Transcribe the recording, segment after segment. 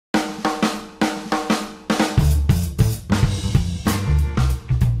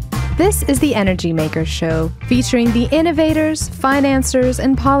This is the Energy Makers Show, featuring the innovators, financiers,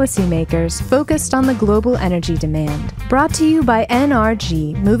 and policymakers focused on the global energy demand. Brought to you by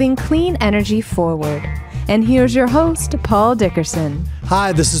NRG, moving clean energy forward. And here's your host, Paul Dickerson.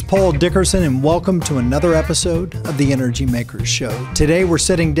 Hi, this is Paul Dickerson, and welcome to another episode of the Energy Makers Show. Today, we're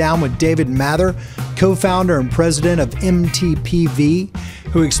sitting down with David Mather, co-founder and president of MTPV,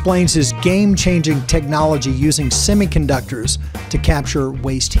 who explains his game-changing technology using semiconductors to capture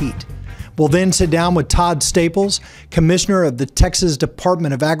waste heat. We'll then sit down with Todd Staples, commissioner of the Texas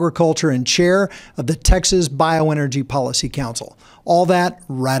Department of Agriculture and chair of the Texas Bioenergy Policy Council. All that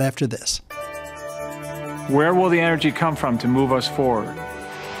right after this. Where will the energy come from to move us forward?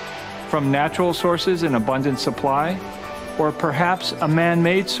 From natural sources in abundant supply, or perhaps a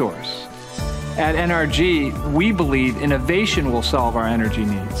man-made source? At NRG, we believe innovation will solve our energy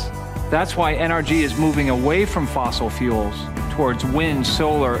needs. That's why NRG is moving away from fossil fuels towards wind,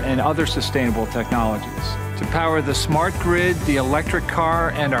 solar, and other sustainable technologies to power the smart grid, the electric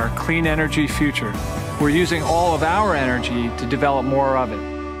car, and our clean energy future. We're using all of our energy to develop more of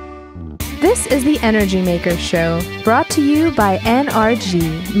it. This is the Energy Makers Show, brought to you by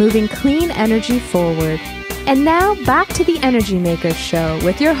NRG, moving clean energy forward. And now, back to the Energy Makers Show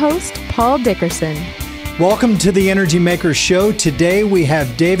with your host, Paul Dickerson. Welcome to the Energy Makers Show. Today we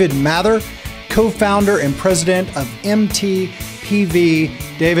have David Mather, co-founder and president of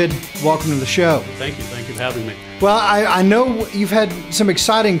MTPV. David, welcome to the show. Thank you. Thank you for having me. Well, I know you've had some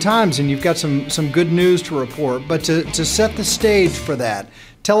exciting times and you've got some good news to report, but to set the stage for that,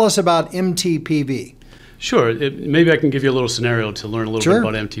 tell us about MTPV. Sure. Maybe I can give you a little scenario to learn a little Sure. bit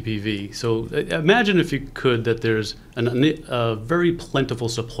about MTPV. So imagine, if you could, that there's a very plentiful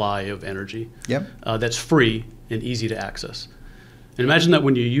supply of energy. Yep. That's free and easy to access. And imagine that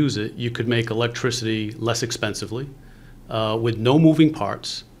when you use it, you could make electricity less expensively, with no moving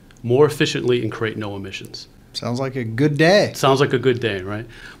parts, more efficiently, and create no emissions. Sounds like a good day. Sounds like a good day, right?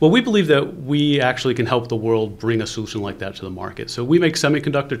 Well, we believe that we actually can help the world bring a solution like that to the market. So we make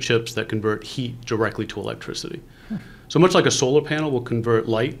semiconductor chips that convert heat directly to electricity. So much like a solar panel will convert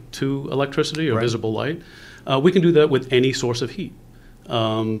light to electricity or visible light, we can do that with any source of heat.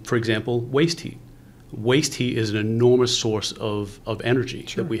 For example, waste heat. Waste heat is an enormous source of energy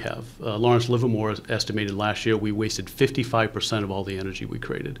that we have. Lawrence Livermore estimated last year we wasted 55% of all the energy we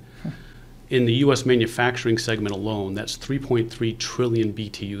created. In the U.S. manufacturing segment alone, that's 3.3 trillion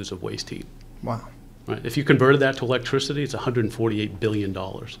BTUs of waste heat. Wow. Right? If you converted that to electricity, it's $148 billion.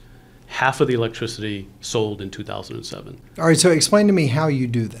 Half of the electricity sold in 2007. All right, so explain to me how you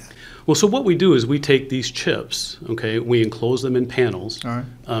do that. Well, so what we do is we take these chips, okay, we enclose them in panels,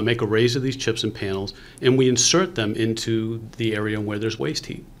 make arrays of these chips in panels, and we insert them into the area where there's waste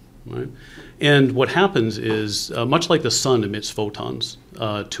heat. Right? And what happens is, much like the sun emits photons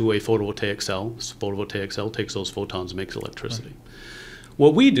to a photovoltaic cell, photovoltaic cell takes those photons and makes electricity.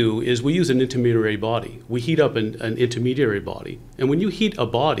 What we do is we use an intermediary body. We heat up an intermediary body. And when you heat a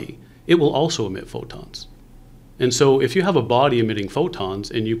body, it will also emit photons. And so if you have a body emitting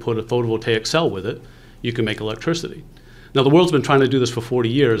photons and you put a photovoltaic cell with it, you can make electricity. Now, the world's been trying to do this for 40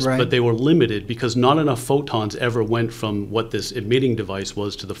 years, but they were limited because not enough photons ever went from what this emitting device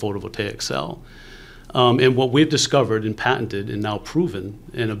was to the photovoltaic cell. And what we've discovered and patented and now proven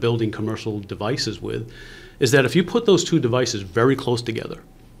and are building commercial devices with is that if you put those two devices very close together,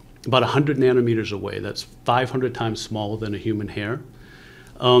 about 100 nanometers away, that's 500 times smaller than a human hair,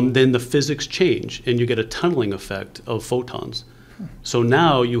 then the physics change and you get a tunneling effect of photons. So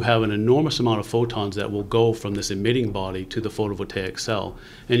now you have an enormous amount of photons that will go from this emitting body to the photovoltaic cell,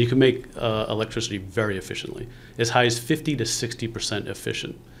 and you can make electricity very efficiently, as high as 50 to 60%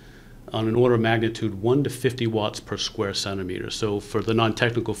 efficient, on an order of magnitude 1 to 50 watts per square centimeter. So for the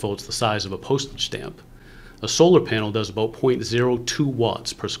non-technical folks, the size of a postage stamp. A solar panel does about 0.02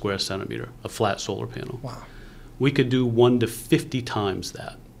 watts per square centimeter, a flat solar panel. Wow. We could do 1 to 50 times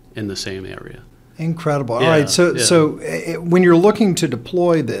that in the same area. Incredible. All right, so when you're looking to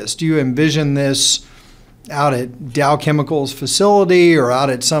deploy this, do you envision this out at Dow Chemical's facility or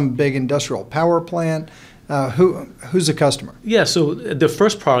out at some big industrial power plant? Who's the customer? Yeah, so the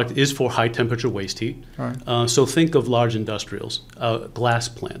first product is for high temperature waste heat. All right. So think of large industrials, glass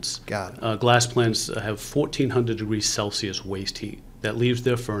plants. Got it. Glass plants have 1,400 degrees Celsius waste heat that leaves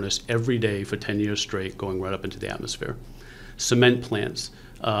their furnace every day for 10 years straight, going right up into the atmosphere. Cement plants,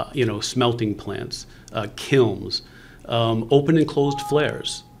 smelting plants, kilns, open and closed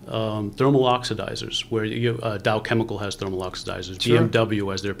flares, thermal oxidizers, where Dow Chemical has thermal oxidizers,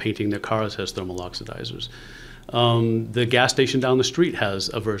 BMW, as they're painting their cars, has thermal oxidizers. The gas station down the street has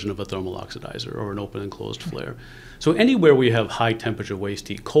a version of a thermal oxidizer or an open and closed flare. So anywhere we have high temperature waste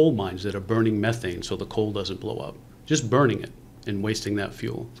heat, coal mines that are burning methane so the coal doesn't blow up, just burning it and wasting that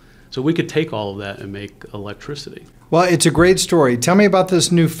fuel. So we could take all of that and make electricity. Well, it's a great story. Tell me about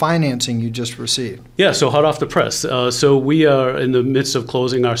this new financing you just received. Yeah, so hot off the press. So we are in the midst of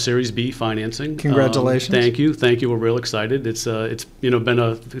closing our Series B financing. Congratulations. Thank you. We're real excited. It's been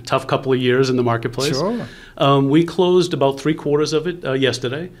a tough couple of years in the marketplace. Sure. We closed about 3/4 of it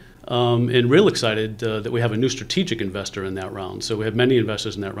yesterday. And real excited that we have a new strategic investor in that round. So we have many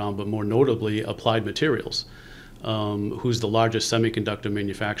investors in that round, but more notably Applied Materials, who's the largest semiconductor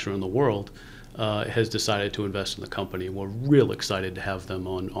manufacturer in the world, has decided to invest in the company. We're real excited to have them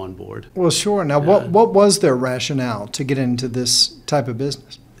on board. Well, sure. Now, what was their rationale to get into this type of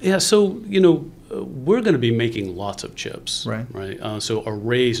business? Yeah, so, we're going to be making lots of chips, right? So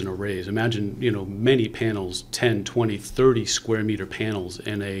arrays and arrays. Imagine, many panels, 10, 20, 30 square meter panels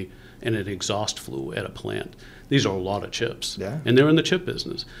in an exhaust flue at a plant. These are a lot of chips, and they're in the chip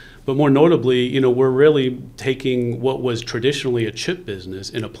business. But more notably, we're really taking what was traditionally a chip business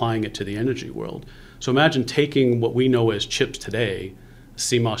and applying it to the energy world. So imagine taking what we know as chips today,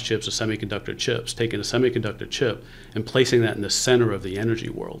 CMOS chips or semiconductor chips, taking a semiconductor chip and placing that in the center of the energy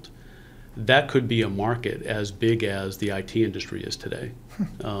world. That could be a market as big as the IT industry is today.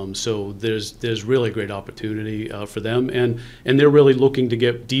 So there's really great opportunity for them, and they're really looking to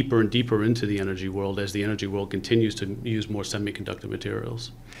get deeper and deeper into the energy world as the energy world continues to use more semiconductor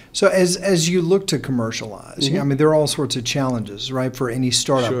materials. So as you look to commercialize, I mean, there are all sorts of challenges, right, for any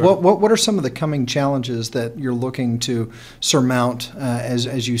startup. Sure. What are some of the coming challenges that you're looking to surmount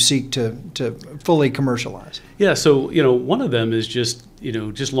as you seek to fully commercialize? Yeah, so one of them is just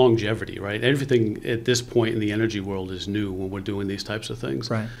longevity, right? Everything at this point in the energy world is new when we're doing these types of things.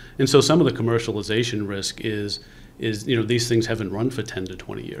 Right. And so some of the commercialization risk is these things haven't run for 10 to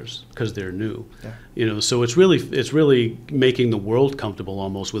 20 years because they're new. Yeah. So it's really making the world comfortable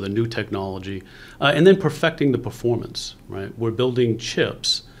almost with a new technology, and then perfecting the performance, right? We're building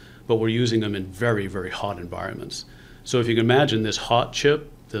chips, but we're using them in very, very hot environments. So if you can imagine this hot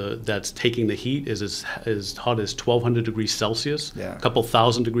chip that's taking the heat is as hot as 1,200 degrees Celsius, a couple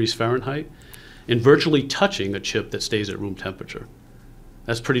thousand degrees Fahrenheit, and virtually touching a chip that stays at room temperature.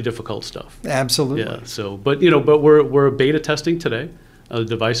 That's pretty difficult stuff. Absolutely. Yeah. So, but we're beta testing today. The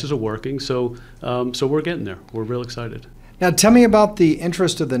devices are working, so we're getting there. We're real excited. Now, tell me about the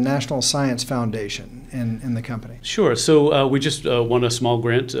interest of the National Science Foundation in the company. Sure. So we just won a small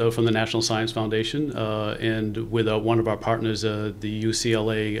grant from the National Science Foundation and with one of our partners, the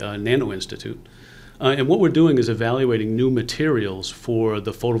UCLA Nano Institute. And what we're doing is evaluating new materials for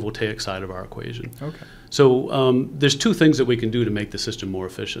the photovoltaic side of our equation. Okay. So there's two things that we can do to make the system more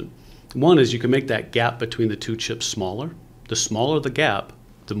efficient. One is you can make that gap between the two chips smaller. The smaller the gap,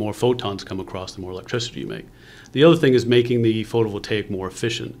 the more photons come across, the more electricity you make. The other thing is making the photovoltaic more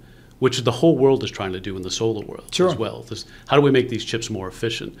efficient, which the whole world is trying to do in the solar world as well. How do we make these chips more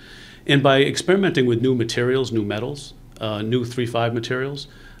efficient? And by experimenting with new materials, new metals, new 3,5 materials,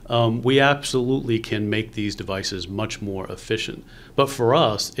 we absolutely can make these devices much more efficient. But for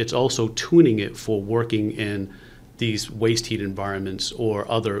us, it's also tuning it for working in these waste heat environments or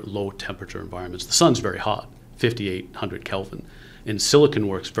other low temperature environments. The sun's very hot, 5,800 Kelvin, and silicon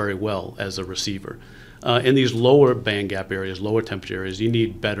works very well as a receiver. In these lower band gap areas, lower temperature areas, you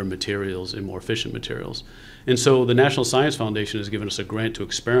need better materials and more efficient materials. And so the National Science Foundation has given us a grant to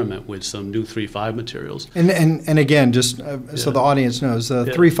experiment with some new 3,5 materials. And again, just so the audience knows, the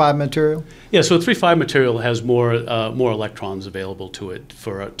 3,5 material? Yeah, so a 3,5 material has more electrons available to it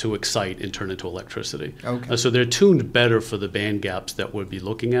to excite and turn into electricity. Okay. So they're tuned better for the band gaps that we'll be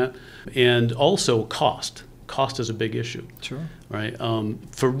looking at. And also cost. Cost is a big issue. Sure. Right?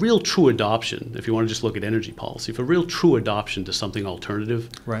 For real true adoption, if you want to just look at energy policy, for real true adoption to something alternative,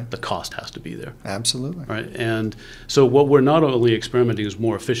 the cost has to be there. Absolutely. Right? And so what we're not only experimenting is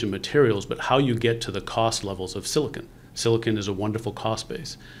more efficient materials, but how you get to the cost levels of silicon. Silicon is a wonderful cost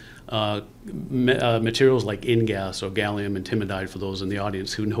base. Materials like InGas or gallium and timidite, for those in the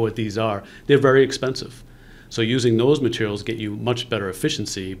audience who know what these are, they're very expensive. So using those materials get you much better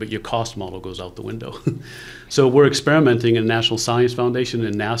efficiency, but your cost model goes out the window. So we're experimenting, and National Science Foundation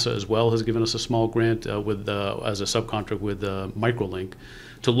and NASA as well has given us a small grant as a subcontract with Microlink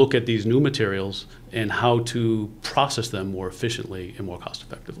to look at these new materials and how to process them more efficiently and more cost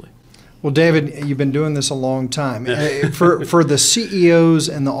effectively. Well, David, you've been doing this a long time. For the CEOs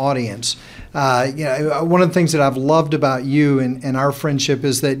in the audience, one of the things that I've loved about you and our friendship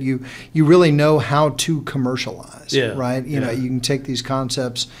is that you really know how to commercialize, right? You know, you can take these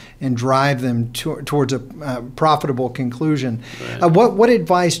concepts and drive them towards a profitable conclusion. Right. What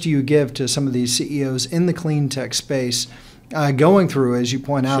advice do you give to some of these CEOs in the clean tech space going through, as you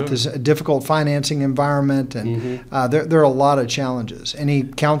point out, this difficult financing environment, and there are a lot of challenges? Any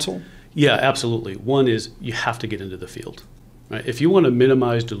counsel? Yeah, absolutely. One is you have to get into the field. Right? If you want to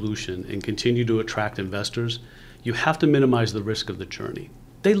minimize dilution and continue to attract investors, you have to minimize the risk of the journey.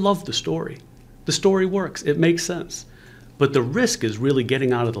 They love the story. The story works. It makes sense. But the risk is really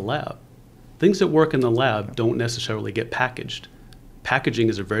getting out of the lab. Things that work in the lab don't necessarily get packaged. Packaging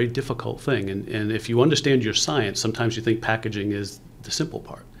is a very difficult thing. And if you understand your science, sometimes you think packaging is the simple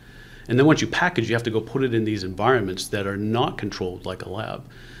part. And then once you package, you have to go put it in these environments that are not controlled like a lab.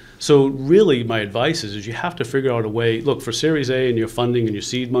 So really, my advice is you have to figure out a way. Look, for Series A and your funding and your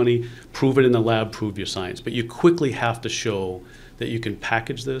seed money, prove it in the lab, prove your science. But you quickly have to show that you can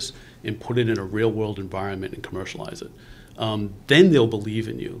package this and put it in a real-world environment and commercialize it. Then they'll believe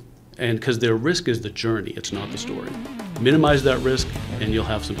in you. And because their risk is the journey, it's not the story. Minimize that risk, and you'll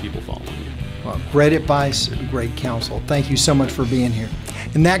have some people following you. Well, great advice and great counsel. Thank you so much for being here.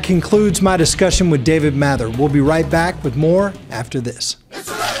 And that concludes my discussion with David Mather. We'll be right back with more after this.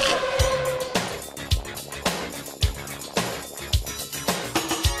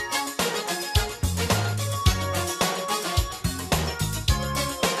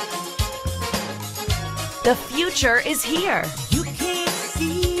 The future is here. You can't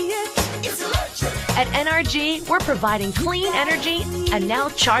see it. It's electric. At NRG, we're providing clean energy and now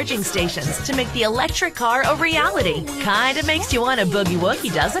charging stations to make the electric car a reality. Kinda makes you want a boogie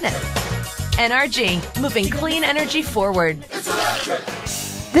woogie, doesn't it? NRG, moving clean energy forward. It's electric.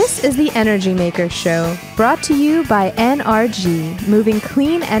 This is the Energy Makers Show, brought to you by NRG, moving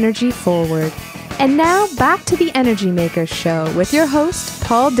clean energy forward. And now back to the Energy Makers Show with your host,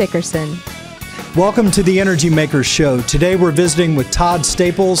 Paul Dickerson. Welcome to the Energy Makers Show. Today we're visiting with Todd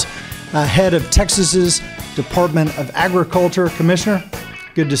Staples, head of Texas's Department of Agriculture. Commissioner,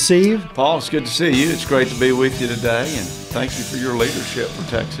 good to see you. Paul, it's good to see you. It's great to be with you today, and thank you for your leadership for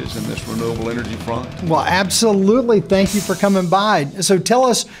Texas in this renewable energy front. Well, absolutely. Thank you for coming by. So tell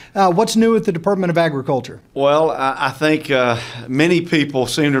us what's new at the Department of Agriculture. Well, I think many people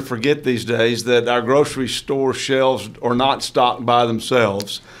seem to forget these days that our grocery store shelves are not stocked by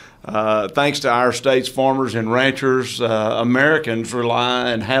themselves. Thanks to our state's farmers and ranchers, Americans rely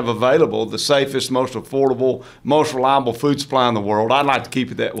and have available the safest, most affordable, most reliable food supply in the world. I'd like to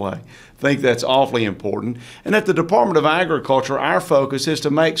keep it that way. I think that's awfully important. And at the Department of Agriculture, our focus is to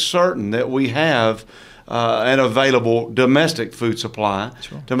make certain that we have an available domestic food supply,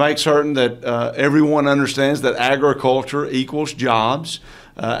 to make certain that everyone understands that agriculture equals jobs.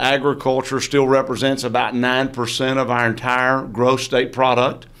 Agriculture still represents about 9% of our entire gross state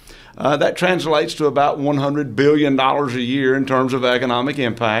product. That translates to about $100 billion a year in terms of economic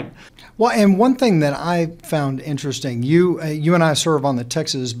impact. Well, and one thing that I found interesting, you and I serve on the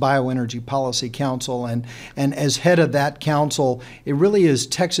Texas Bioenergy Policy Council, and as head of that council, it really is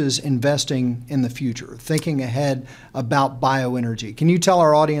Texas investing in the future, thinking ahead about bioenergy. Can you tell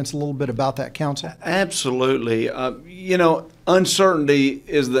our audience a little bit about that council? Absolutely. Uncertainty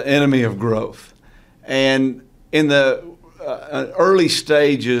is the enemy of growth. And in the early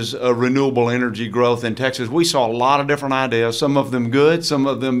stages of renewable energy growth in Texas, we saw a lot of different ideas, some of them good, some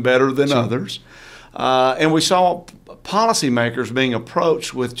of them better than others. And we saw policymakers being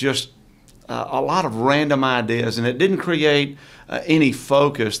approached with just a lot of random ideas, and it didn't create any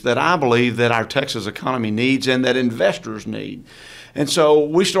focus that I believe that our Texas economy needs and that investors need. And so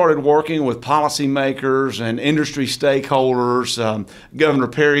we started working with policymakers and industry stakeholders, Governor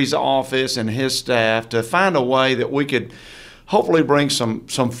Perry's office and his staff, to find a way that we could hopefully bring some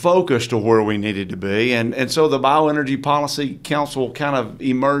focus to where we needed to be. And so the Bioenergy Policy Council kind of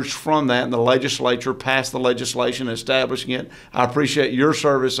emerged from that, and the legislature passed the legislation establishing it. I appreciate your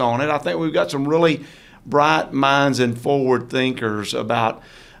service on it. I think we've got some really bright minds and forward thinkers about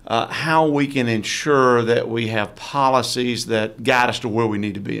how we can ensure that we have policies that guide us to where we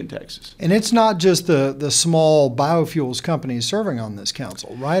need to be in Texas. And it's not just the small biofuels companies serving on this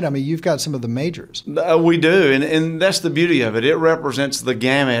council, right? I mean, you've got some of the majors. We do, and that's the beauty of it. It represents the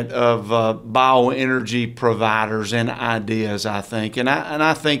gamut of bioenergy providers and ideas, I think. And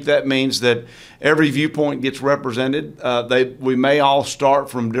I think that means that every viewpoint gets represented. We may all start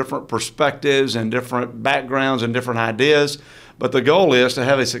from different perspectives and different backgrounds and different ideas, But the goal is to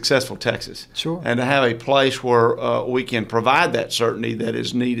have a successful Texas. Sure. And to have a place where we can provide that certainty that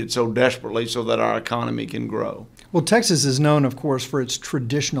is needed so desperately so that our economy can grow. Well, Texas is known, of course, for its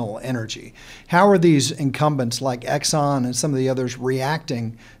traditional energy. How are these incumbents like Exxon and some of the others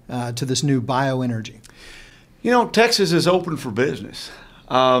reacting to this new bioenergy? You know, Texas is open for business.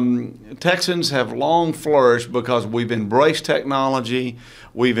 Texans have long flourished because we've embraced technology,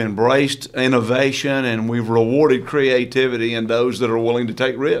 we've embraced innovation, and we've rewarded creativity in those that are willing to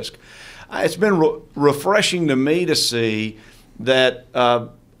take risk. It's been refreshing to me to see that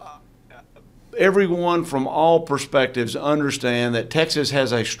everyone from all perspectives understand that Texas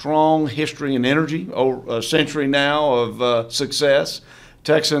has a strong history in energy, over a century now of success.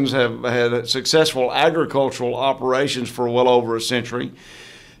 Texans have had successful agricultural operations for well over a century.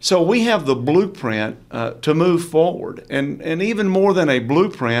 So we have the blueprint to move forward. And even more than a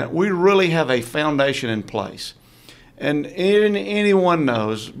blueprint, we really have a foundation in place. And anyone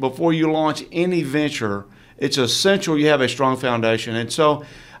knows before you launch any venture, it's essential you have a strong foundation. And so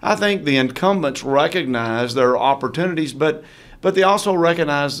I think the incumbents recognize there are opportunities, but they also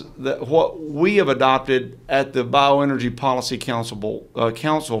recognize that what we have adopted at the Bioenergy Policy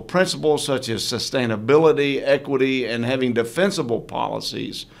Council principles such as sustainability, equity, and having defensible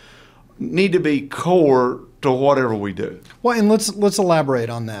policies need to be core to whatever we do. Well, and let's elaborate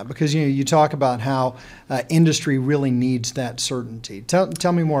on that, because you talk about how industry really needs that certainty.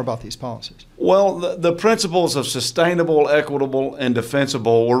 Tell me more about these policies. Well, the principles of sustainable, equitable, and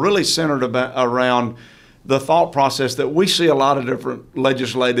defensible were really centered around the thought process that we see a lot of different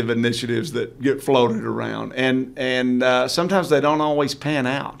legislative initiatives that get floated around, and sometimes they don't always pan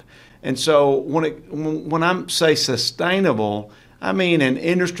out. And so when I say sustainable, I mean an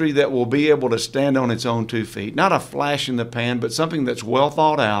industry that will be able to stand on its own 2 feet, not a flash in the pan, but something that's well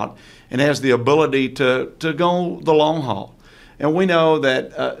thought out and has the ability to go the long haul. And we know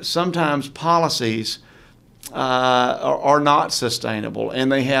that sometimes policies are not sustainable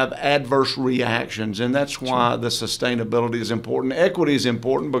and they have adverse reactions, and that's why the sustainability is important. Equity is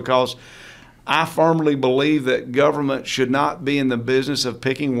important because I firmly believe that government should not be in the business of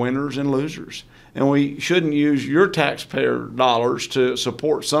picking winners and losers. And we shouldn't use your taxpayer dollars to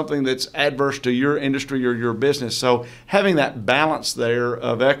support something that's adverse to your industry or your business. So having that balance there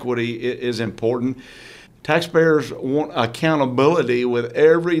of equity is important. Taxpayers want accountability with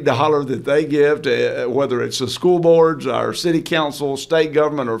every dollar that they give to, whether it's the school boards, our city council, state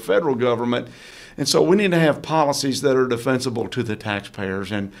government, or federal government. And so we need to have policies that are defensible to the taxpayers.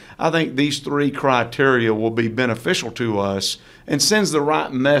 And I think these 3 criteria will be beneficial to us and sends the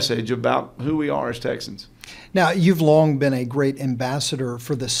right message about who we are as Texans. Now, you've long been a great ambassador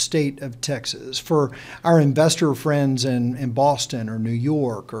for the state of Texas, for our investor friends in Boston or New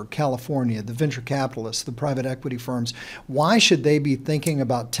York or California, the venture capitalists, the private equity firms. Why should they be thinking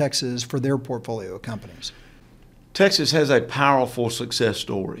about Texas for their portfolio companies? Texas has a powerful success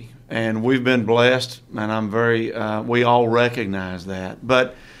story, and we've been blessed, and we all recognize that.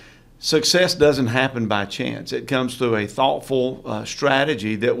 But success doesn't happen by chance. It comes through a thoughtful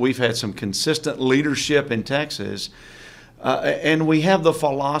strategy that we've had some consistent leadership in Texas, and we have the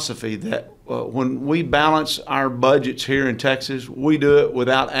philosophy that when we balance our budgets here in Texas, we do it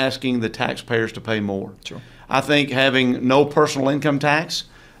without asking the taxpayers to pay more. Sure. I think having no personal income tax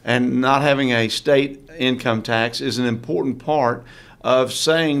and not having a state income tax is an important part of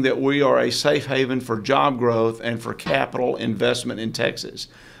saying that we are a safe haven for job growth and for capital investment in Texas.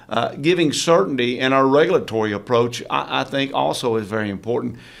 Giving certainty in our regulatory approach, I think, also is very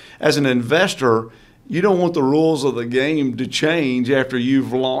important. As an investor, you don't want the rules of the game to change after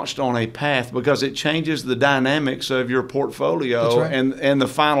you've launched on a path, because it changes the dynamics of your portfolio. That's right. and the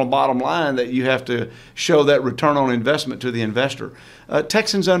final bottom line that you have to show that return on investment to the investor.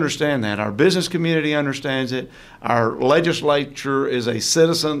 Texans understand that. Our business community understands it. Our legislature is a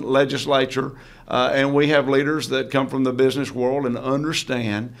citizen legislature, and we have leaders that come from the business world and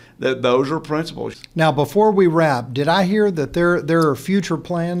understand that those are principles. Now, before we wrap, did I hear that there are future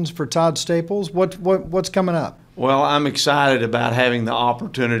plans for Todd Staples? What's coming up? Well, I'm excited about having the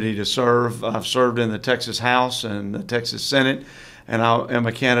opportunity to serve. I've served in the Texas House and the Texas Senate, and I am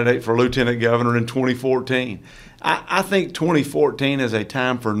a candidate for Lieutenant Governor in 2014. I think 2014 is a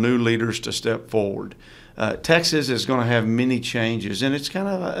time for new leaders to step forward. Texas is going to have many changes, and it's kind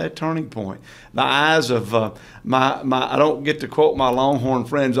of a turning point. The eyes of I don't get to quote my Longhorn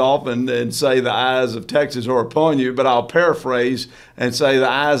friends often and say the eyes of Texas are upon you, but I'll paraphrase and say the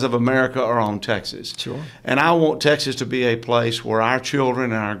eyes of America are on Texas. Sure. And I want Texas to be a place where our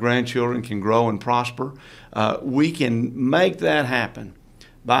children and our grandchildren can grow and prosper. We can make that happen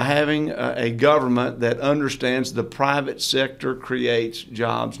by having a government that understands the private sector creates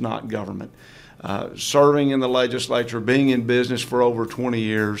jobs, not government. Serving in the legislature, being in business for over 20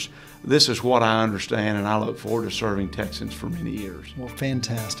 years, this is what I understand, and I look forward to serving Texans for many years. Well,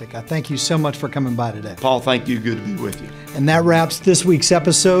 fantastic. I thank you so much for coming by today. Paul, thank you. Good to be with you. And that wraps this week's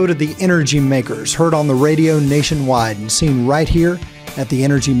episode of The Energy Makers, heard on the radio nationwide and seen right here at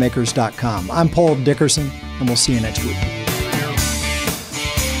TheEnergyMakers.com. I'm Paul Dickerson, and we'll see you next week.